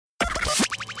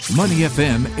Money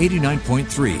FM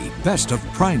 89.3, best of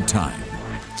prime time.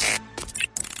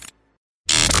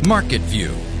 Market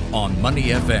View on Money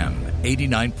FM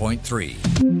 89.3.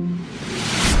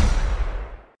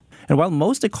 And while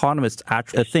most economists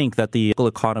actually think that the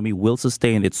economy will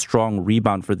sustain its strong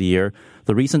rebound for the year,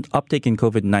 the recent uptick in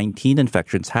COVID-19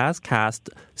 infections has cast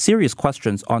serious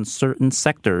questions on certain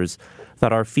sectors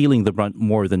that are feeling the brunt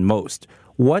more than most.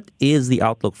 What is the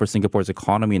outlook for Singapore's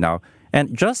economy now?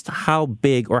 And just how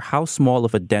big or how small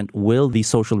of a dent will these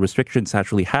social restrictions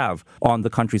actually have on the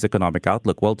country's economic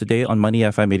outlook? Well, today on Money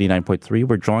FM 89.3,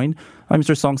 we're joined by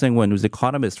Mr. Song Seng-Wen, who's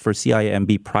economist for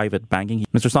CIMB Private Banking.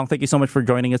 Mr. Song, thank you so much for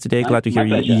joining us today. Glad to hear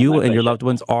you and your loved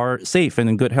ones are safe and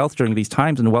in good health during these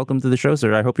times. And welcome to the show,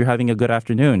 sir. I hope you're having a good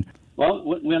afternoon. Well,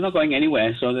 we're not going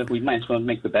anywhere, so that we might as well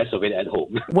make the best of it at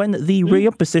home. When the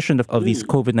reimposition of these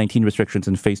COVID-19 restrictions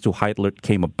in Phase 2 High Alert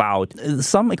came about,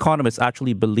 some economists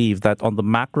actually believe that on the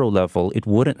macro level, it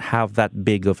wouldn't have that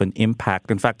big of an impact.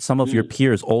 In fact, some of your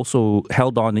peers also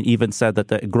held on and even said that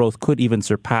the growth could even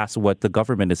surpass what the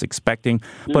government is expecting.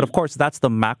 But of course, that's the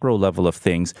macro level of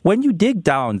things. When you dig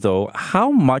down, though, how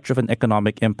much of an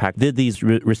economic impact did these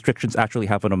restrictions actually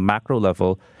have on a macro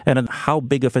level? And then how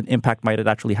big of an impact might it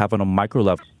actually have on a micro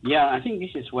level? Yeah, I think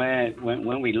this is where,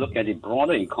 when we look at the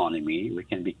broader economy, we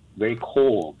can be very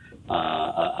cold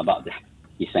about the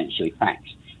essentially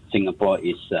facts. Singapore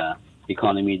is an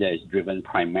economy that is driven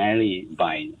primarily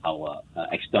by our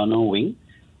external wing.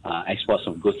 Exports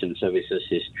of goods and services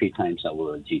is 3 times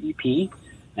our GDP.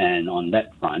 And on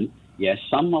that front, yes,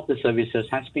 some of the services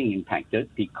has been impacted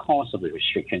because of the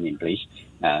restriction in place.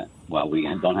 We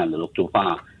don't have to look too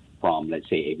far from, let's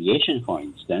say, aviation, for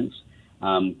instance.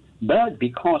 But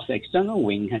because the external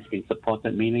wing has been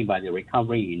supported mainly by the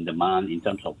recovery in demand in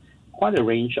terms of quite a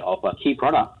range of key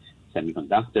products,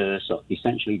 semiconductors, so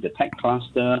essentially the tech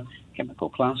cluster, chemical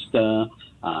cluster,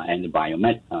 and the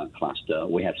biomed cluster,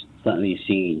 we have certainly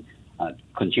seen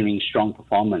continuing strong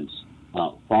performance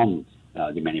from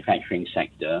the manufacturing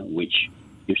sector, which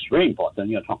is very important.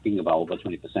 You're talking about over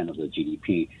 20% of the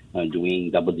GDP doing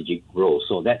double-digit growth.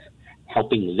 So that's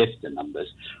helping lift the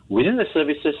numbers. Within the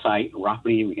services side,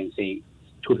 roughly we can say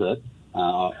 2/3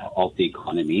 of the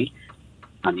economy,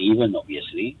 uneven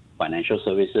obviously. Financial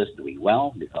services doing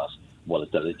well because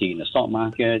volatility in the stock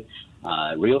market.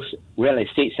 Real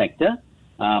estate sector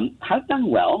has done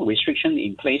well. Restriction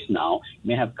in place now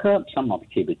may have curbed some of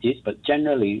activities, but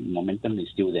generally momentum is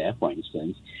still there, for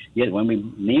instance. Yet when we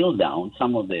nail down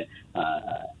some of the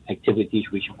activities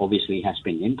which obviously has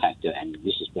been impacted, and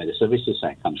this is where the services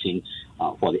side comes in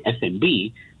for the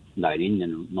F&B, dining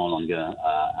and no longer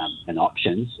an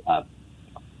option,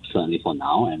 certainly for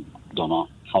now, and don't know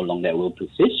how long that will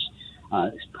persist,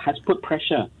 has put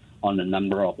pressure on the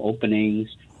number of openings,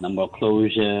 number of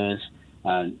closures,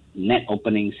 net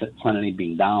openings certainly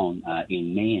being down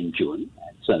in May and June.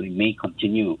 Certainly may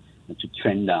continue to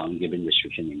trend down given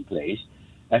restriction in place.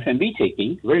 F&B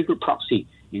taking, very good proxy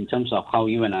in terms of how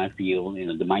you and I feel,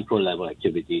 the micro level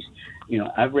activities,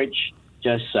 average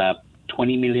just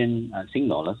 20 million Sing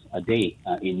dollars a day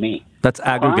in May. That's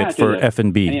aggregate for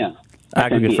F&B. Yeah.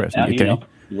 Aggregate for F&B, okay.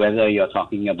 Whether you're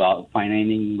talking about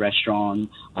fine-dining restaurant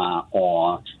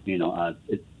or,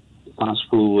 fast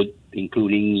food,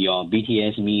 including your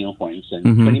BTS meal, for instance,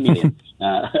 20 million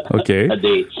a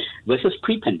day. Versus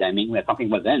pre-pandemic, we're talking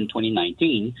about then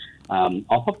 2019,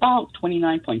 of about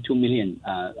 $29.2 million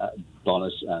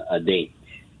a day.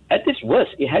 At its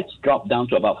worst, it has dropped down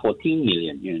to about 14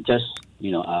 million,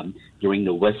 during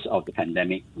the worst of the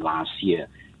pandemic last year.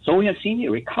 So we have seen it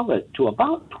recover to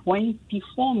about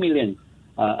 24 million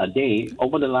a day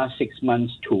over the last 6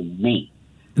 months to May.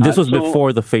 This was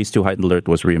before the Phase 2 heightened alert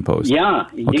was reimposed. Yeah,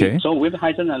 indeed. Okay. So with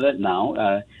heightened alert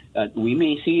now, we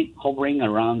may see it hovering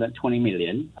around that 20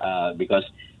 million because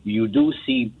you do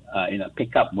see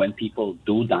pick up when people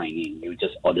do dine in. You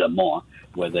just order more,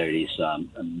 whether it is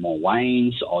more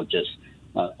wines or just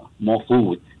more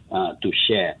food to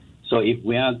share. So if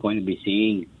we are going to be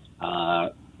seeing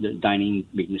the dining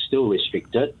being still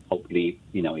restricted, hopefully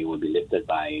it will be lifted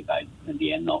by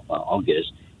the end of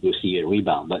August. You'll see a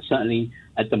rebound. But certainly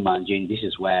at the margin, this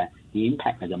is where the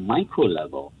impact at the micro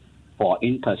level for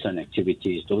in-person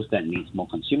activities, those that need more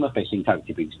consumer-facing type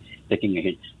activities, taking a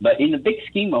hit. But in the big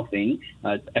scheme of things,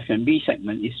 F&B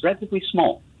segment is relatively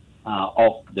small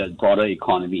of the broader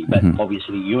economy. But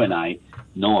obviously, you and I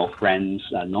know of friends,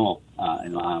 know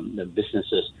of the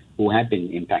businesses who have been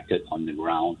impacted on the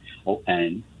ground,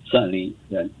 and certainly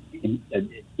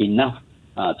enough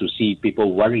to see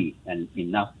people worry and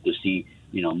enough to see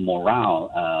morale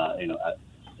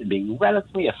being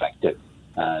relatively affected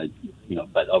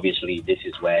But obviously this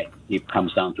is where it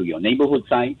comes down to your neighborhood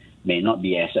side, may not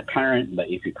be as apparent, but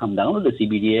if you come down to the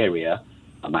CBD area,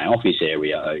 my office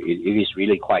area, it is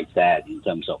really quite sad in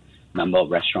terms of number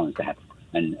of restaurants that have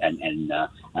and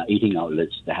eating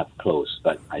outlets that have closed.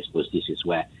 But I suppose this is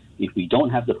where, if we don't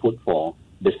have the footfall,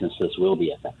 businesses will be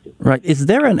affected. Right. Is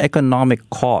there an economic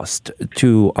cost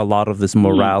to a lot of this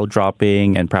morale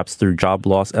dropping and perhaps through job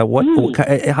loss?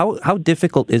 How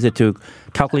difficult is it to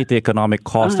calculate the economic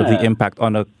cost of the impact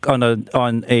on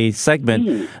a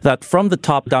segment that from the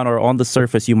top down or on the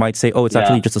surface you might say, oh, it's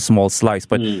actually just a small slice.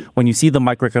 But when you see the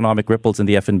microeconomic ripples in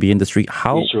the F&B industry,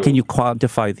 how can you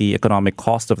quantify the economic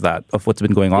cost of that, of what's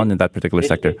been going on in that particular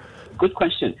sector? Good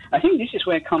question. I think this is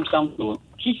where it comes down to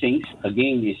key things.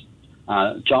 Again, is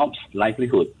jobs,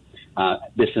 livelihood,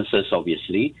 businesses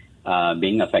obviously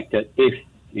being affected if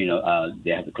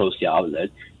they have to close their outlet.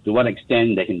 To what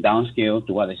extent they can downscale?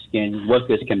 To what extent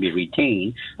workers can be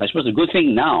retained? I suppose the good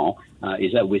thing now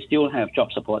is that we still have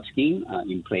job support scheme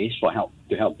in place to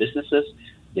help businesses.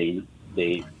 They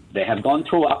have gone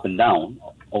through up and down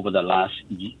over the last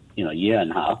year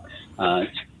and a half.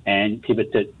 And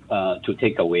pivoted to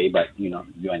takeaway, but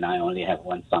you and I only have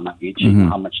one stomach each.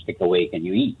 How much takeaway can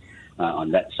you eat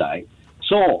on that side?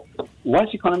 So,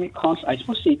 what's economic cost? I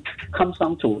suppose it comes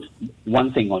down to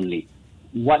one thing only: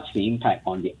 what's the impact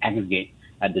on the aggregate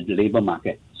at the labor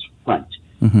market front?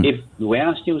 If we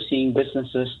are still seeing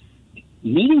businesses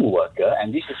needing worker,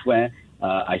 and this is where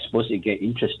I suppose it gets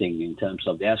interesting in terms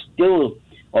of there are still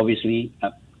obviously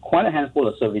quite a handful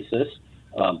of services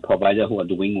provider who are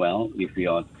doing well. If you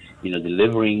are,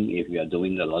 delivering, if you are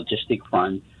doing the logistic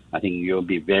front, I think you'll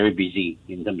be very busy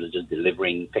in terms of just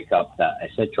delivering, pickup,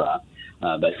 etc.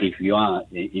 But if you are,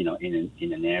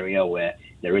 in an area where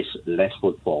there is less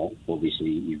footfall, obviously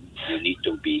you need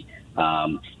to be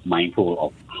mindful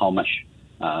of how much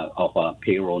of a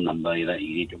payroll number that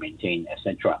you need to maintain,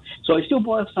 etc. So it still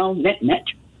boils down net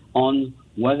on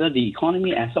whether the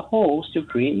economy as a whole still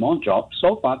create more jobs.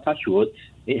 So far, touch wood,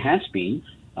 it has been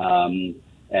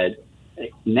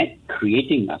net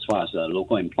creating as far as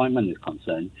local employment is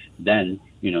concerned, then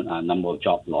a number of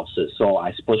job losses. So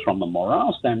I suppose from a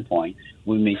morale standpoint,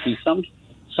 we may see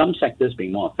some sectors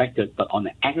being more affected, but on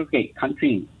the aggregate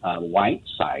country-wide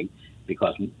side,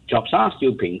 because jobs are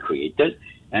still being created,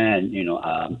 and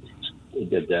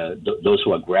those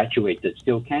who are graduated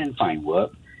still can find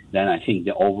work, then I think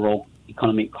the overall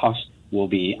economic cost will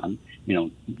be,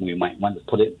 we might want to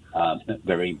put it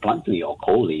very bluntly or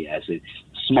coldly as it's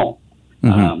small,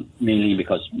 mainly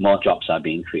because more jobs are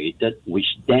being created,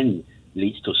 which then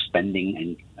leads to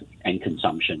spending and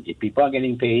consumption. If people are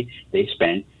getting paid, they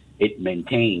spend, it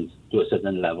maintains to a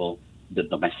certain level the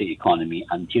domestic economy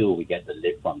until we get the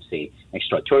lift from, say,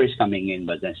 extra tourists coming in,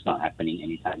 but that's not happening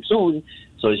anytime soon.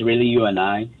 So it's really you and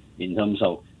I, in terms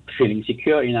of feeling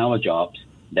secure in our jobs,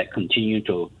 that continue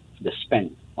to the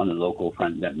spend on the local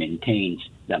front that maintains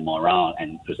that morale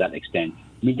and to that extent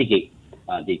mitigate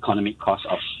the economic cost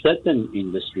of certain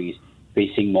industries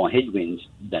facing more headwinds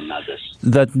than others.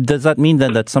 Does that mean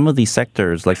then that some of these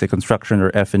sectors, like say construction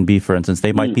or F&B, for instance,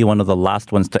 they might be one of the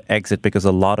last ones to exit because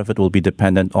a lot of it will be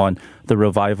dependent on the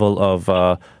revival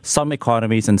of some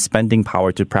economies and spending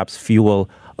power to perhaps fuel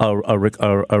a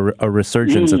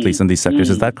resurgence, at least in these sectors?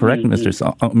 Is that correct,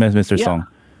 Mr. Song?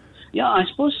 Yeah, I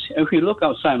suppose if you look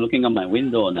outside, I'm looking out my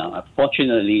window now.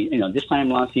 Fortunately, this time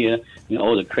last year,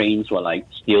 all the cranes were like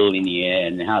still in the air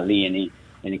and hardly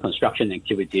any construction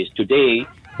activities. Today,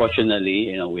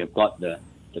 fortunately, we have got the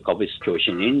COVID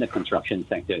situation in the construction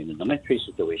sector, in the dormitory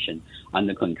situation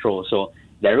under control. So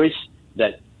there is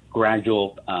that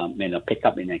gradual,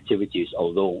 pickup in activities,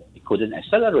 although it couldn't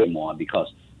accelerate more because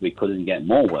we couldn't get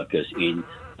more workers in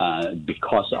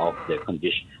because of the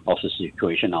condition of the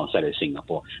situation outside of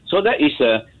Singapore. So that is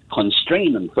a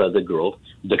constraint on further growth.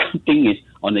 The good thing is,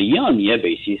 on a year-on-year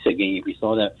basis, again, if we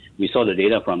saw the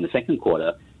data from the second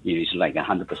quarter, it's like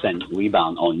 100%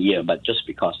 rebound on year, but just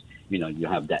because you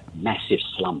have that massive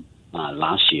slump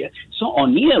last year. So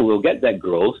on year we'll get that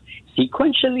growth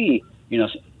sequentially.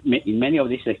 In many of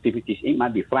these activities, it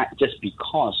might be flat just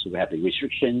because we have the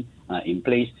restriction in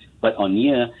place. But on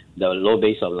year, the low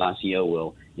base of last year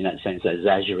will, in that sense,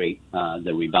 exaggerate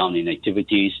the rebound in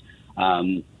activities.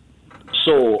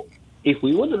 So if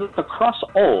we were to look across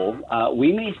all,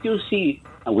 we may still see,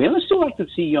 we would still like to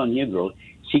see year-on-year growth.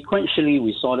 Sequentially,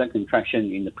 we saw that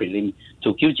contraction in the prelim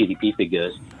Tokyo GDP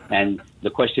figures, and the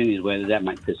question is whether that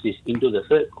might persist into the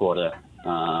third quarter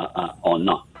or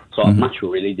not. So much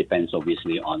really depends,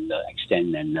 obviously, on the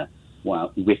extent and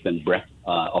width and breadth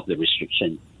of the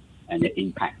restriction and the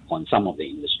impact on some of the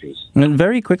industries. And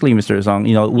very quickly, Mr. Song,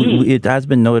 it has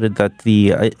been noted that the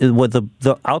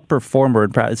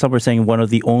outperformer, some were saying one of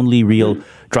the only real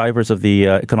drivers of the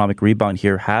economic rebound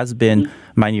here has been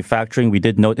manufacturing. We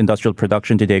did note industrial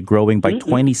production today growing by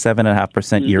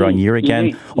 27.5% year on year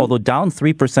again, although down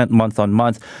 3% month on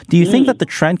month. Do you think that the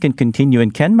trend can continue,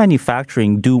 and can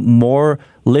manufacturing do more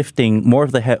lifting,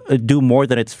 do more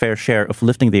than its fair share of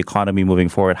lifting the economy moving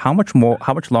forward? How much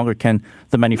longer can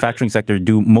the manufacturing sector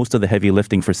do most of the heavy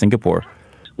lifting for Singapore?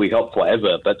 We hope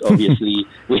forever, but obviously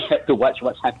we have to watch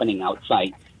what's happening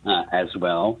outside as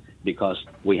well, because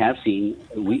we have seen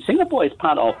Singapore is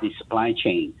part of the supply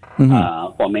chain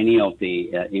for many of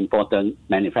the important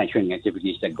manufacturing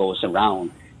activities that goes around,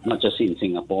 not just in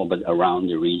Singapore, but around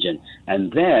the region.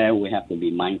 And there we have to be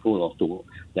mindful of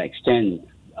the extent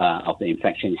of the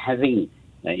infection having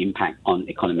an impact on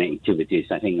economic activities.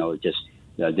 I think I was just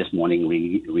this morning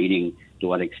reading to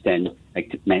what extent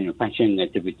manufacturing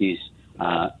activities,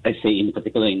 let's say in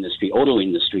particular industry, auto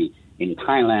industry in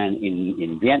Thailand,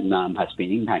 in Vietnam, has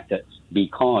been impacted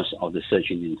because of the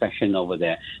surge in infection over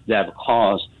there. They have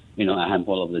caused a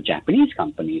handful of the Japanese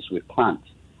companies with plants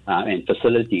and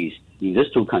facilities in these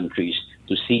two countries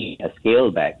to see a scale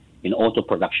back in auto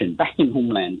production back in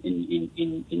homeland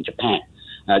in Japan.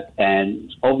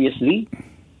 And obviously,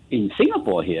 in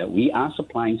Singapore here, we are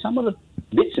supplying some of the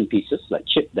bits and pieces, like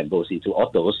chip that goes into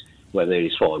autos, whether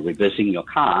it's for reversing your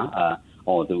car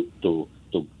or to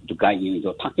guide you into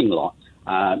a parking lot,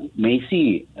 may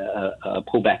see a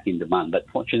pullback in demand. But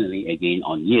fortunately, again,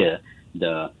 on year,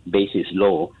 the base is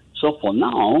low. So for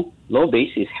now, low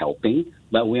base is helping,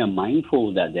 but we are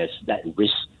mindful that there's that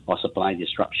risk of supply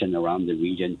disruption around the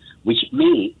region, which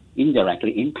may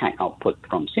indirectly impact output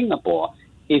from Singapore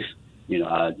if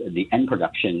the end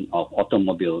production of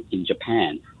automobile in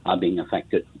Japan are being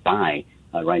affected by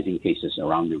rising cases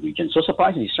around the region. So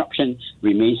supply disruption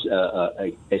remains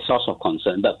a source of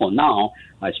concern. But for now,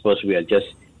 I suppose we are just,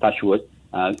 touch wood,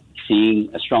 seeing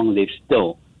a strong lift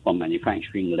still from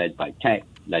manufacturing led by tech,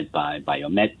 led by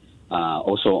biomed,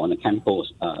 also on the chemical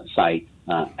side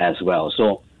as well.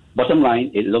 So bottom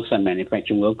line, it looks like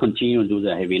manufacturing will continue to do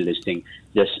the heavy lifting.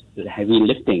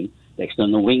 The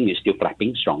external wing is still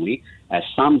flapping strongly as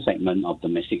some segment of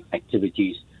domestic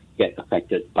activities get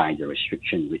affected by the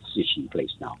restriction which is in place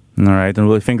now. All right, and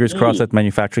with fingers crossed that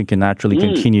manufacturing can naturally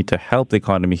continue to help the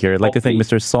economy here. I'd like to thank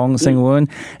Mr. Song Seung-Woon,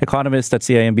 economist at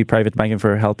CIMB Private Banking,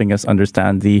 for helping us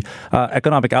understand the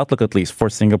economic outlook, at least for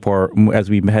Singapore, as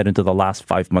we head into the last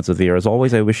 5 months of the year. As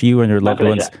always, I wish you and your loved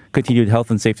ones continued health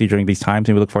and safety during these times,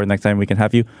 and we look forward next time we can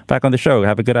have you back on the show.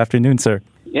 Have a good afternoon, sir.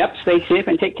 Yep, stay safe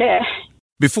and take care.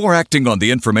 Before acting on the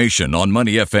information on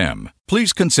Money FM,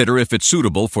 please consider if it's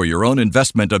suitable for your own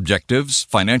investment objectives,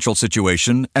 financial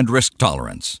situation, and risk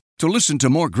tolerance. To listen to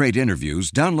more great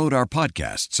interviews, download our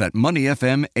podcasts at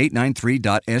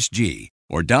moneyfm893.sg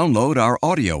or download our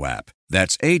audio app.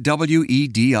 That's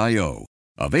AWEDIO.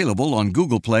 Available on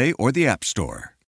Google Play or the App Store.